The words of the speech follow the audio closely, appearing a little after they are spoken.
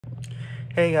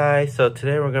Hey guys, so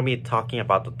today we're going to be talking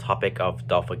about the topic of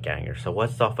doppelganger. So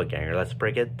what's doppelganger? Let's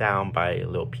break it down by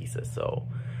little pieces. So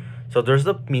there's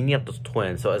the meaning of the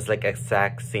twins. So it's like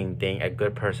exact same thing. A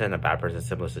good person and a bad person,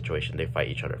 similar situation. They fight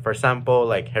each other. For example,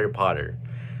 like Harry Potter.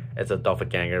 It's a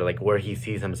doppelganger, like where he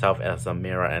sees himself as a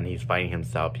mirror and he's fighting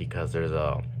himself because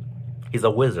he's a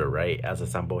wizard, right? As a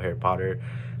example, Harry Potter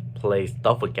plays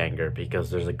doppelganger because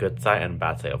there's a good side and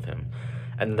bad side of him.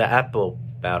 And the apple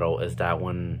battle is that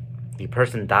when one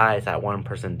person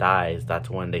dies, that's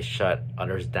when they shut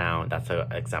others down. That's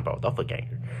an example of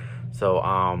doppelganger. So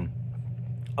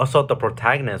also the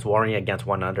protagonist warring against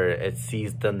one another, it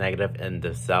sees the negative in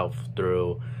the self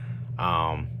through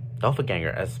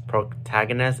doppelganger. As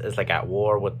protagonist is like at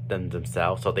war with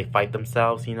themselves, so they fight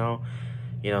themselves,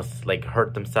 like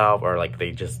hurt themselves, or like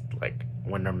they just like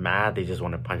when they're mad they just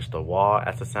want to punch the wall,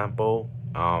 as a sample.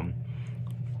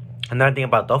 Another thing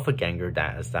about doppelganger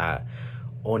is that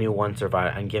only one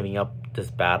survivor and giving up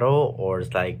this battle, or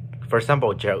it's like, for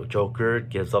example, Joker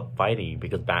gives up fighting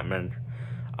because Batman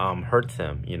hurts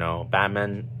him.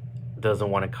 Batman doesn't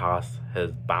want to cross his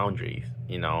boundaries.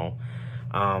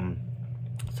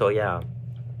 So yeah.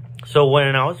 So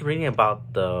when I was reading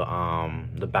about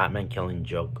the Batman Killing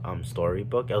Joke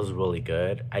storybook, it was really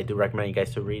good. I do recommend you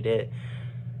guys to read it.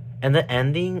 And the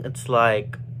ending, it's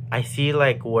like I see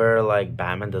like where like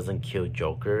Batman doesn't kill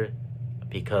Joker,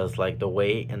 because like the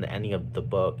way in the ending of the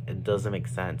book, it doesn't make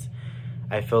sense.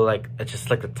 I feel like it's just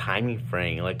like the timing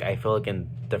frame. Like I feel like in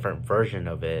different version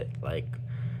of it, like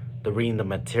the reading the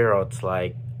material, it's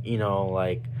like,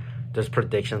 like there's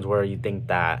predictions where you think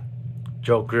that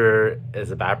Joker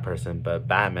is a bad person but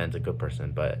Batman's a good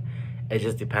person, but it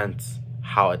just depends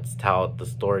how it's told, the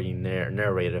story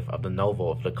narrative of the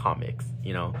novel, of the comics.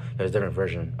 There's different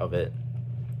version of it.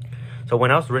 So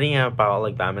when I was reading about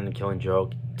like Batman killing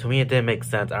Joker, to me it didn't make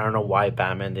sense. I don't know why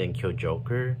Batman didn't kill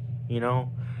Joker.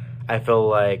 I feel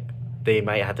like they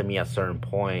might have to meet at a certain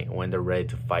point when they're ready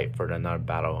to fight for another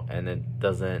battle, and it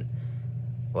doesn't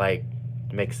like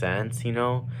make sense.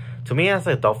 To me, as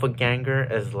a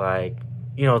doppelganger is like,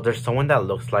 there's someone that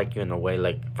looks like you in a way.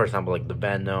 Like, for example, like the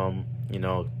Venom,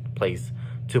 plays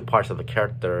two parts of the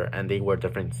character and they wear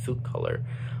different suit color,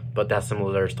 but that's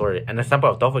similar story. An example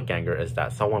of doppelganger is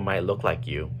that someone might look like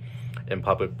you in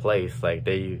public place, like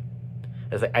it's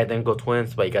like identical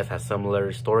twins, but you guys have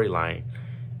similar storyline,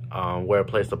 where it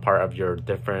plays the part of your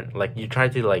different, like you try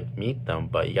to like meet them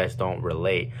but you guys don't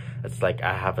relate. It's like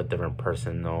I have a different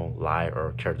personal life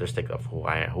or characteristic of who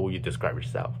I am, who you describe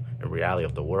yourself in reality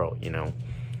of the world.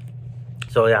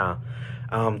 So yeah,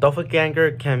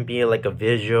 doppelganger can be like a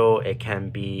visual, it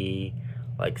can be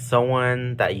like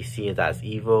someone that you see as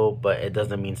evil, but it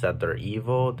doesn't mean that they're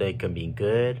evil. They can be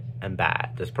good and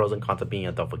bad. There's pros and cons of being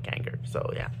a doppelganger.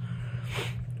 So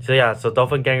yeah. So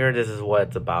doppelganger, this is what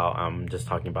it's about. I'm just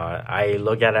talking about it. I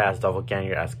look at it as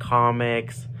doppelganger as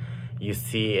comics. You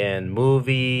see in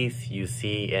movies. You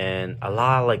see in a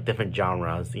lot of like different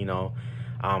genres.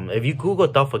 If you Google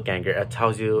doppelganger, it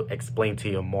tells you, explain to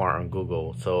you more on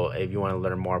Google. So if you want to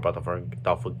learn more about the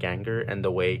doppelganger and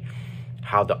the way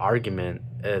how the argument,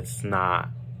 it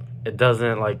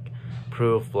doesn't like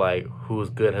prove like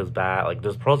who's good, who's bad. Like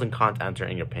there's pros and cons answer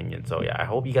in your opinion. So yeah, I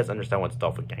hope you guys understand what's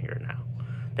doppelganger now.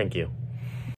 Thank you.